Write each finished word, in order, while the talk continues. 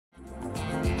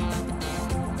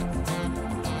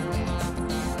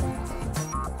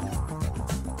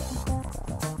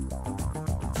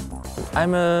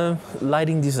I'm a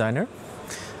lighting designer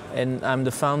and I'm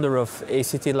the founder of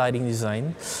ACT Lighting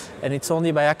Design, and it's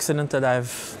only by accident that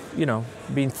I've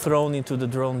been thrown into the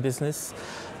drone business,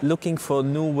 looking for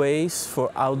new ways for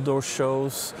outdoor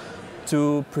shows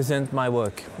to present my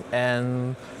work.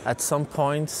 And at some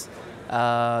point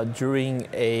during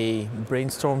a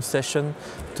brainstorm session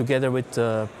together with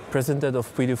the president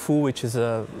of Puy du Fou, which is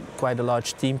quite a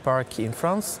large theme park in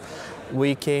France,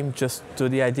 we came just to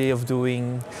the idea of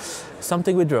doing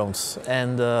something with drones.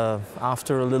 And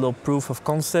after a little proof of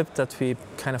concept that we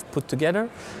kind of put together,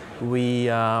 we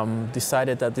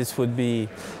decided that this would be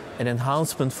an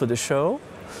enhancement for the show.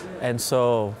 And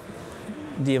so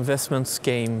the investments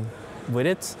came with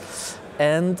it.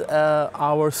 And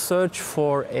our search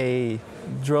for a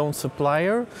drone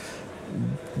supplier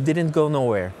didn't go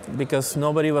nowhere because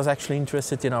nobody was actually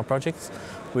interested in our projects.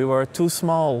 We were too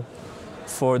small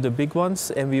for the big ones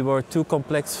and we were too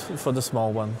complex for the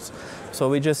small ones. So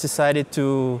we just decided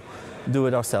to do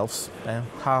it ourselves.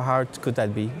 How hard could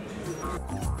that be?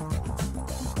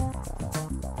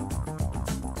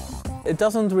 It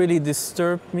doesn't really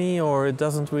disturb me, or it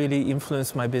doesn't really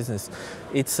influence my business.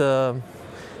 It's a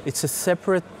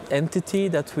separate entity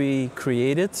that we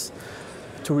created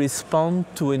to respond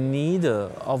to a need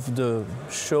of the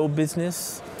show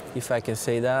business, if I can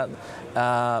say that,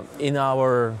 in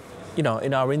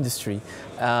our industry.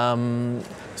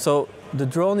 So the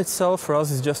drone itself for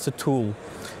us is just a tool.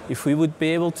 If we would be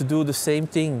able to do the same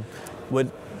thing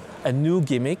with a new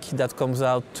gimmick that comes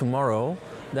out tomorrow,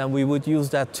 then we would use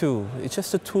that too. It's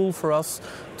just a tool for us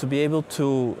to be able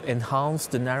to enhance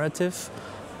the narrative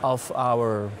of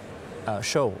our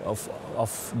show,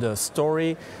 of the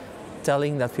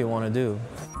storytelling that we want to do.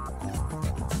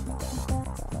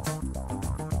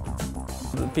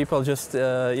 People just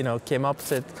came up,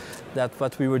 said that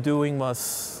what we were doing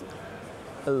was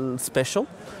special,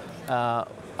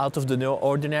 out of the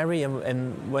ordinary,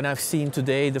 and when I've seen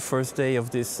today, the first day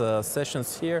of these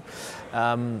sessions here,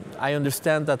 I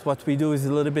understand that what we do is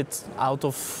a little bit out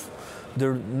of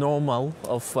the normal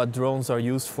of what drones are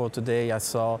used for today. I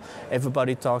saw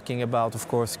everybody talking about, of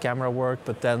course, camera work,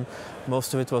 but then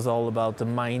most of it was all about the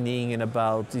mining and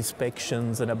about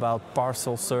inspections and about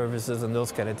parcel services and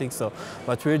those kind of things. So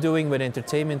what we're doing with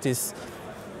entertainment is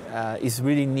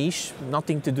really niche,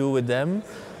 nothing to do with them.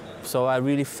 So I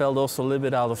really felt also a little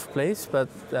bit out of place, but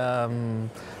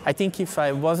I think if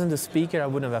I wasn't a speaker, I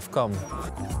wouldn't have come.